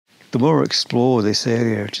The more I explore this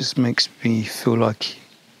area, it just makes me feel like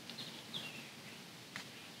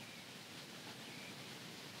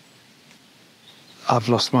I've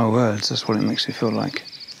lost my words. That's what it makes me feel like.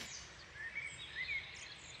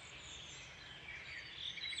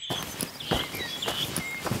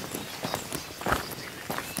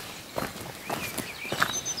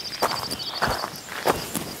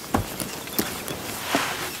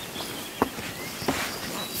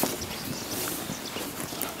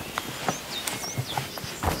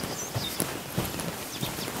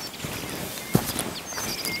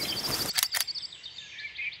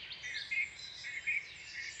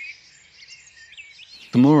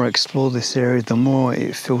 The more I explore this area, the more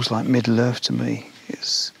it feels like Middle-earth to me.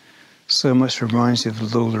 It's so much reminds me of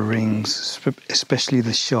the Lord of the Rings, especially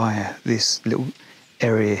the Shire, this little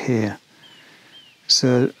area here.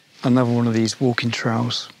 So another one of these walking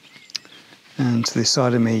trails. And to the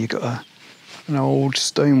side of me, you've got an old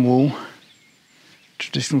stone wall,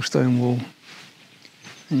 traditional stone wall.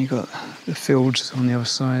 And you've got the fields on the other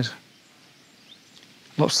side.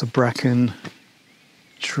 Lots of bracken,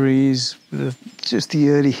 trees with just the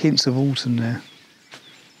early hints of autumn there.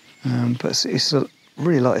 But it's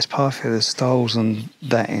really like this path here. There's stiles on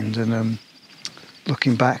that end, and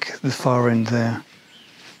looking back the far end there,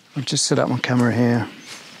 I've just set up my camera here,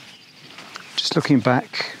 just looking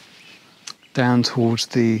back down towards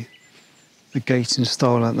the gate and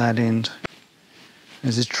stile at that end.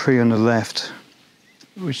 There's a tree on the left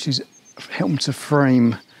which is helping to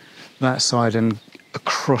frame that side and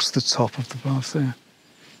across the top of the path there,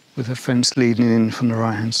 with a fence leading in from the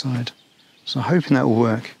right hand side. So I'm hoping that will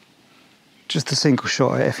work. Just a single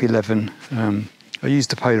shot at f11. I used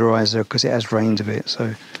the polarizer because it has rained a bit,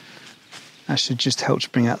 so that should just help to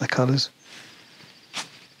bring out the colours.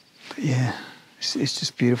 But yeah, it's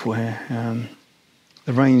just beautiful here.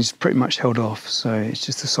 The rain's pretty much held off, so it's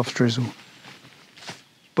just a soft drizzle.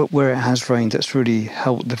 But where it has rained, that's really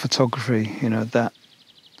helped the photography, you know, that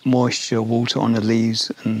moisture, water on the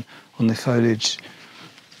leaves and on the foliage.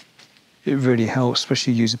 It really helps,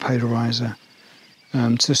 especially use a polarizer.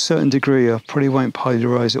 To a certain degree, I probably won't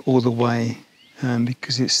polarize it all the way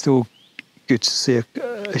because it's still good to see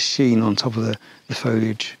a sheen on top of the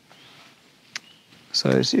foliage. So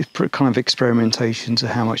it's kind of experimentation to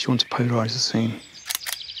how much you want to polarize the scene.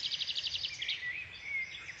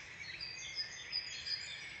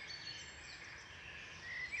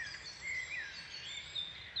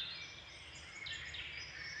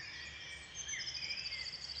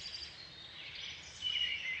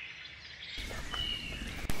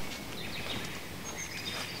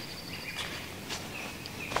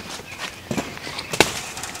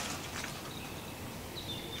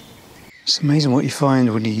 It's amazing what you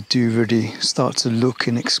find when you do really start to look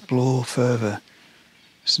and explore further.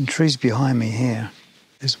 Some trees behind me here.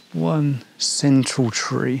 There's one central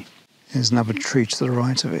tree. There's another tree to the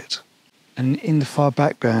right of it. And in the far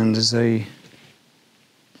background there's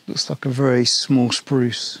looks like a very small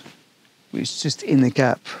spruce, which is just in the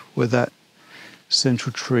gap where that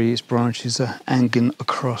central tree, its branches are hanging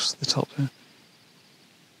across the top there.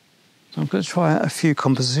 So I'm going to try out a few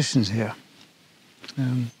compositions here.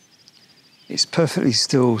 It's perfectly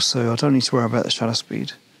still, so I don't need to worry about the shutter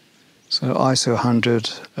speed. So ISO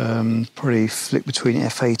 100, probably flick between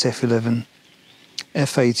f8, f11.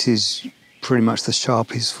 f8 is pretty much the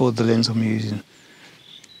sharpest for the lens I'm using.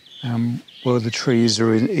 While the trees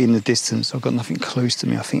are in the distance, I've got nothing close to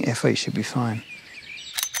me, I think f8 should be fine.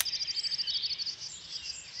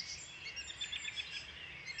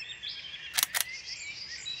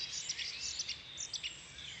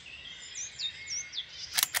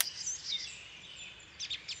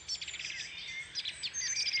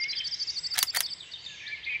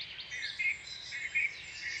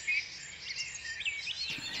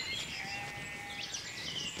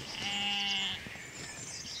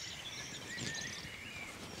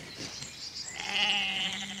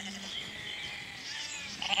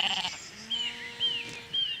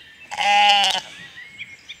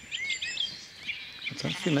 I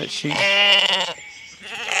don't think that sheep.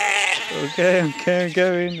 Okay,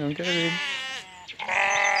 I'm going.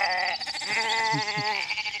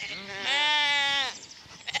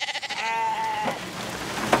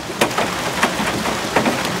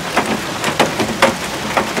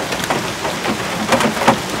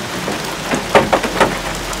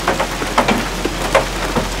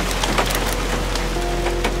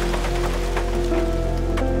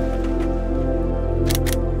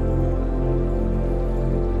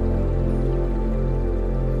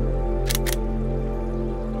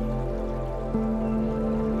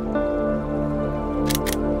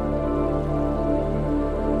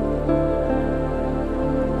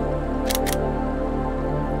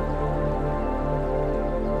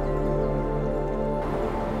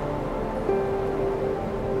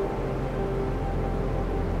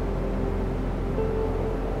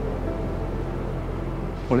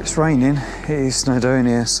 Well, it's raining. It is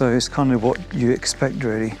Snowdonia, so it's kind of what you expect,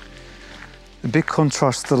 really. The big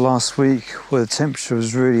contrast to the last week, where the temperature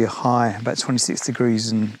was really high, about 26 degrees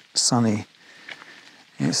and sunny.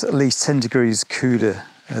 It's at least 10 degrees cooler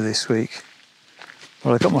this week.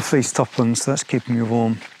 Well, I've got my fleece top on, so that's keeping me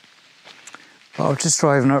warm. But I was just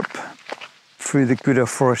driving up through the Gwydir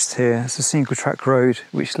Forest here. It's a single track road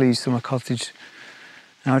which leads to my cottage.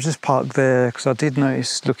 And I just parked there because I did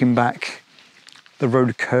notice, looking back, the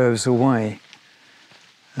road curves away.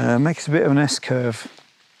 Makes a bit of an S-curve.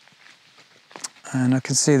 And I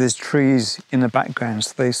can see there's trees in the background,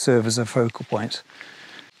 so they serve as a focal point.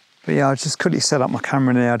 But yeah, I just quickly set up my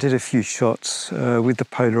camera there. I did a few shots with the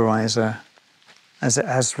polarizer as it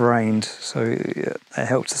has rained, so it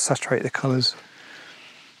helped to saturate the colours.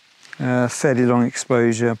 Fairly long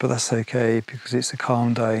exposure, but that's okay because it's a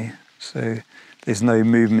calm day, so there's no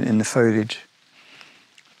movement in the foliage.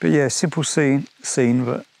 But yeah, simple scene,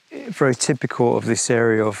 but very typical of this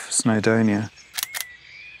area of Snowdonia.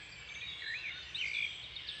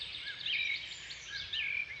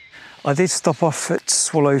 I did stop off at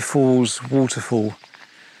Swallow Falls waterfall,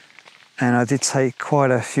 and I did take quite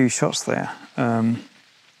a few shots there.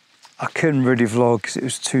 I couldn't really vlog because it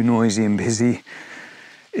was too noisy and busy.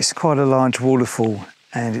 It's quite a large waterfall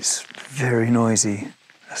and it's very noisy,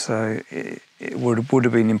 so it would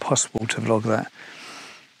have been impossible to vlog that.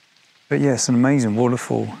 But yeah, it's an amazing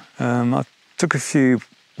waterfall. I took a few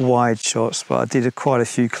wide shots, but I did quite a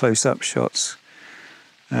few close-up shots.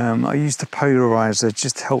 I used the polarizer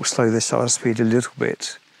just to help slow the shutter speed a little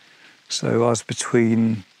bit. So I was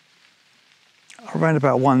between around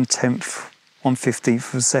about 1/10, 1/15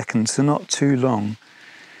 of a second, so not too long.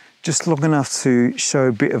 Just long enough to show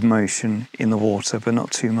a bit of motion in the water, but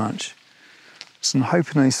not too much. So I'm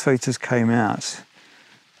hoping these photos came out.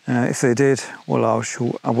 If they did, well,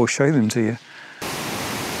 I will show them to you.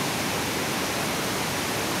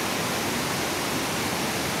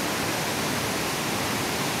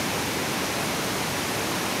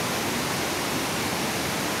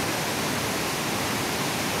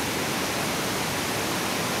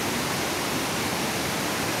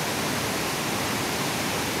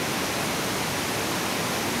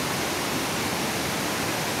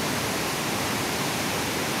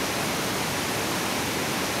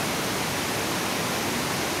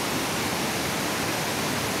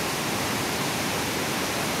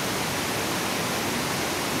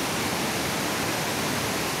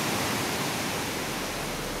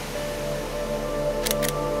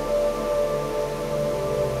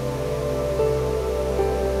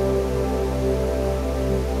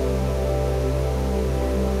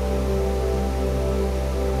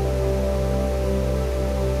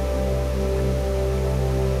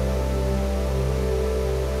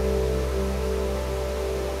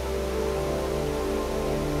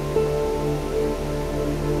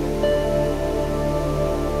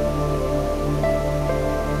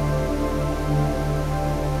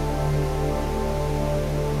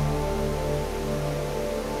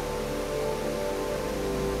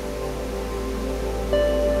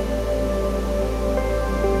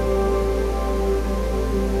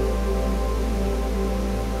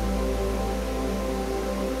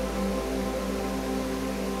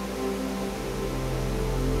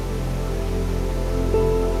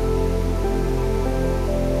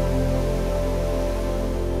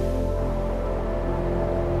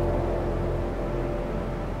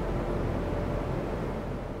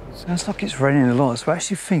 Sounds like it's raining a lot, so I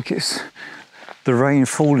actually think it's the rain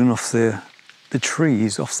falling off the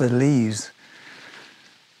trees, off their leaves.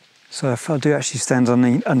 So if I do actually stand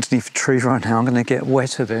underneath a tree right now, I'm going to get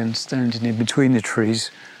wetter than standing in between the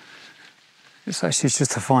trees. It's actually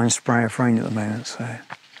just a fine spray of rain at the moment, so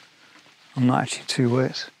I'm not actually too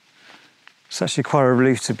wet. It's actually quite a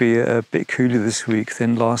relief to be a bit cooler this week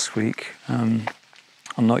than last week. I'm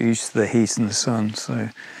not used to the heat and the sun, so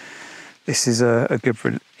this is a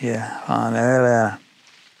good, yeah.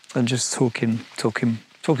 I'm just talking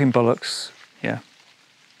bollocks, yeah.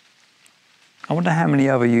 I wonder how many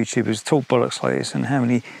other YouTubers talk bollocks like this and how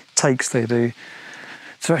many takes they do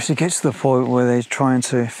to actually get to the point where they're trying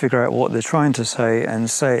to figure out what they're trying to say and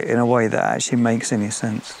say it in a way that actually makes any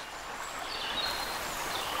sense.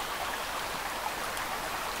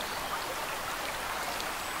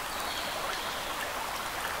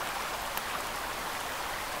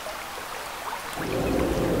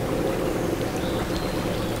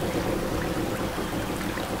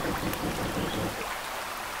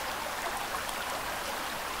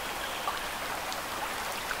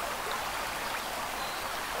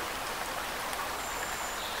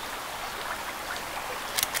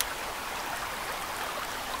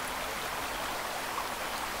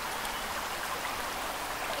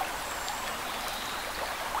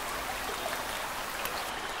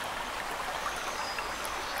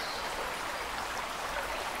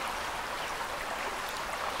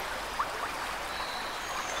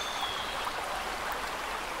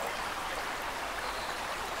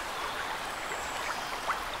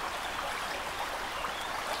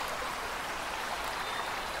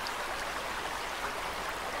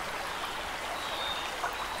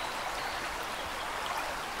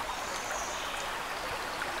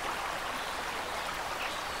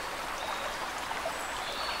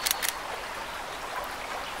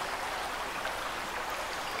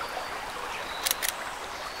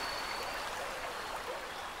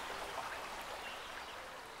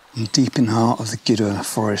 I'm deep in the heart of the Gwydir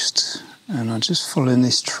Forest, and I'm just following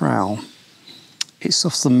this trail. It's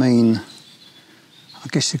off the main, I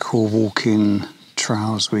guess you call walking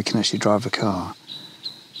trails where you can actually drive a car.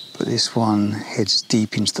 But this one heads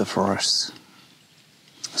deep into the forest.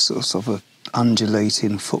 Sort of an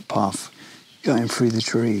undulating footpath going through the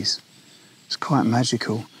trees. It's quite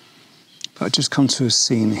magical. But I've just come to a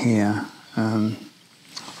scene here. I'll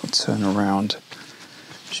turn around.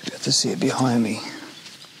 Should be able to see it behind me.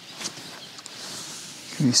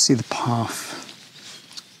 Can you see the path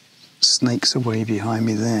snakes away behind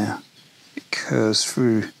me there? It curves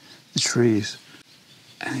through the trees.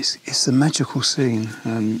 And it's a magical scene.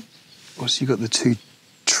 Obviously you've got the two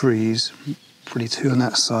trees, probably two on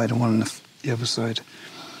that side and one on the other side,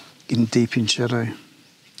 deep in shadow.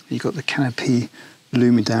 You've got the canopy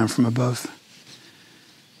looming down from above.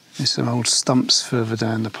 There's some old stumps further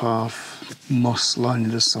down the path, moss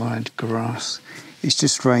lining the side, grass. It's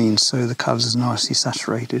just rained, so the colours are nicely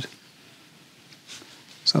saturated.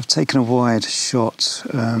 So I've taken a wide shot,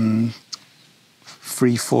 3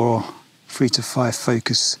 to 5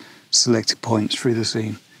 focus selected points through the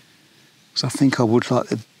scene. So I think I would like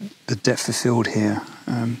the depth of field here,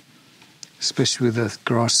 especially with the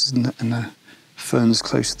grasses and the ferns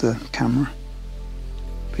close to the camera.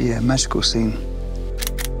 But yeah, magical scene.